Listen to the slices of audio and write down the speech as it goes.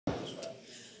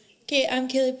Okay, I'm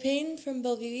Kayla Payne from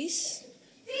Bellevue.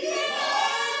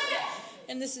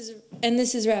 And this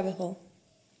is Rabbit Hole.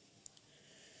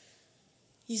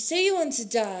 You say you want to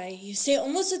die. You say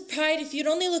almost with pride, if you'd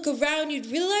only look around, you'd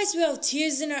realize we have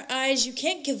tears in our eyes. You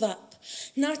can't give up.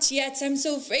 Not yet. I'm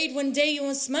so afraid one day you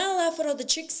won't smile, laugh at all the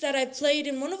tricks that I played,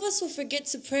 and one of us will forget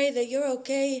to pray that you're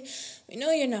okay. We know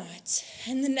you're not.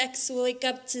 And the next will wake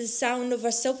up to the sound of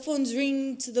our cell phones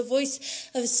ringing, to the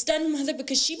voice of a stunned mother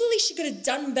because she believes she could have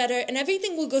done better, and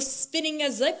everything will go spinning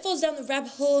as life falls down the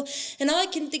rabbit hole, and all I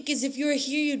can think is if you were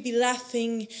here, you'd be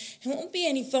laughing. It won't be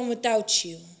any fun without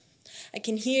you. I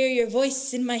can hear your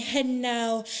voice in my head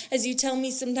now as you tell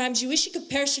me sometimes you wish you could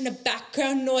perish in a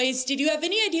background noise. Did you have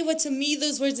any idea what to me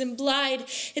those words implied?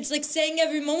 It's like saying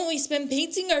every moment we spent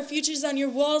painting our futures on your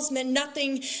walls meant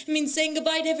nothing. It means saying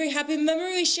goodbye to every happy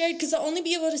memory we shared because I'll only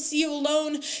be able to see you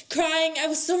alone, crying. I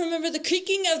will still remember the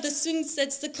creaking of the swing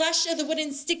sets, the clash of the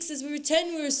wooden sticks as we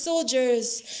pretend we were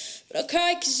soldiers. But I'll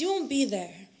cry because you won't be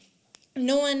there.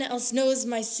 No one else knows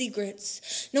my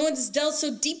secrets. No one's delved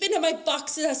so deep into my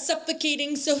boxes as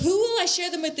suffocating, so who will I share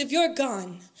them with if you're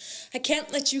gone? I can't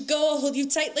let you go. I'll hold you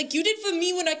tight like you did for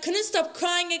me when I couldn't stop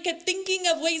crying. I kept thinking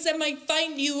of ways I might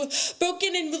find you,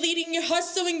 broken and bleeding, your heart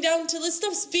slowing down till it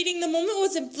stopped beating. The moment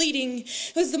wasn't fleeting.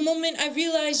 It was the moment I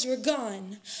realized you were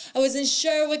gone. I wasn't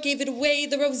sure what gave it away.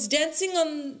 The rose dancing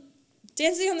on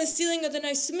the ceiling, or the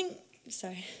knife swimming.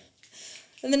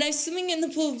 And the knife swimming in the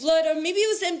pool of blood, or maybe it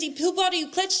was the empty pill bottle you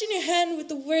clutched in your hand with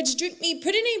the words, "Drink me,"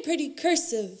 pretty name, pretty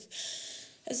cursive.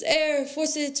 As air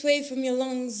forces its way from your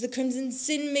lungs, the crimson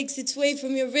sin makes its way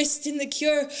from your wrist, and the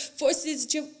cure forces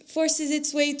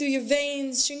its way through your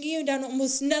veins, shrinking you down to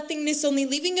almost nothingness, only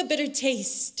leaving a bitter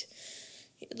taste.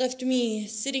 You left me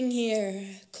sitting here,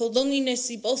 cold loneliness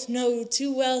we both know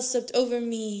too well swept over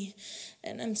me,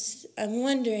 and I'm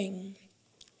wondering,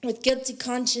 with guilty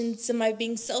conscience, am I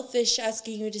being selfish,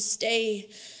 asking you to stay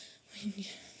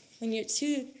when you're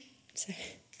too...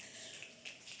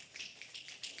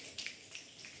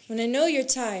 When I know you're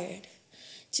tired,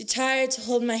 too tired to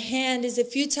hold my hand, is it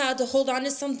futile to hold on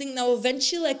to something that will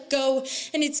eventually let go,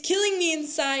 and it's killing me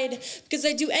inside, because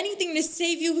I'd do anything to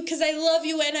save you, because I love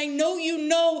you, and I know you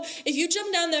know, if you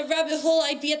jump down that rabbit hole,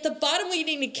 I'd be at the bottom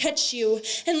waiting to catch you,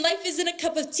 and life isn't a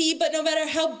cup of tea, but no matter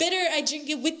how bitter, I drink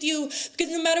it with you, because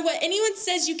no matter what anyone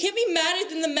says, you can't be madder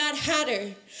than the Mad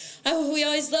Hatter. We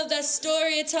always loved that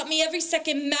story. It taught me every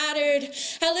second mattered.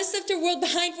 I left a world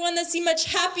behind for one that seemed much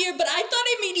happier, but I thought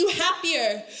it made you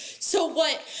happier. So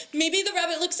what? Maybe the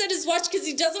rabbit looks at his watch because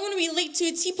he doesn't want to be late to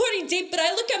a tea party date, but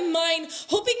I look at mine,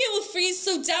 hoping it will freeze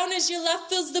so down as your laugh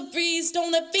fills the breeze.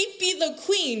 Don't let fate be the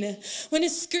queen. When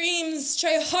it screams,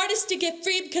 try your hardest to get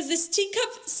free because this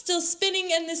teacup's still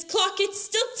spinning and this clock, it's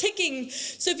still ticking.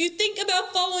 So if you think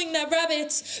about following that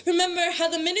rabbit, remember how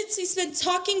the minutes we spent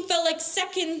talking felt like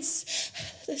seconds.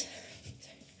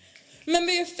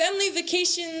 Remember your family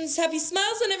vacations, happy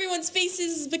smiles on everyone's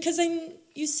faces, because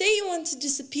you say you want to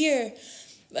disappear,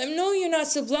 but I know you're not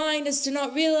so blind as to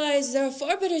not realize there are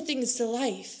far better things to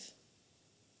life.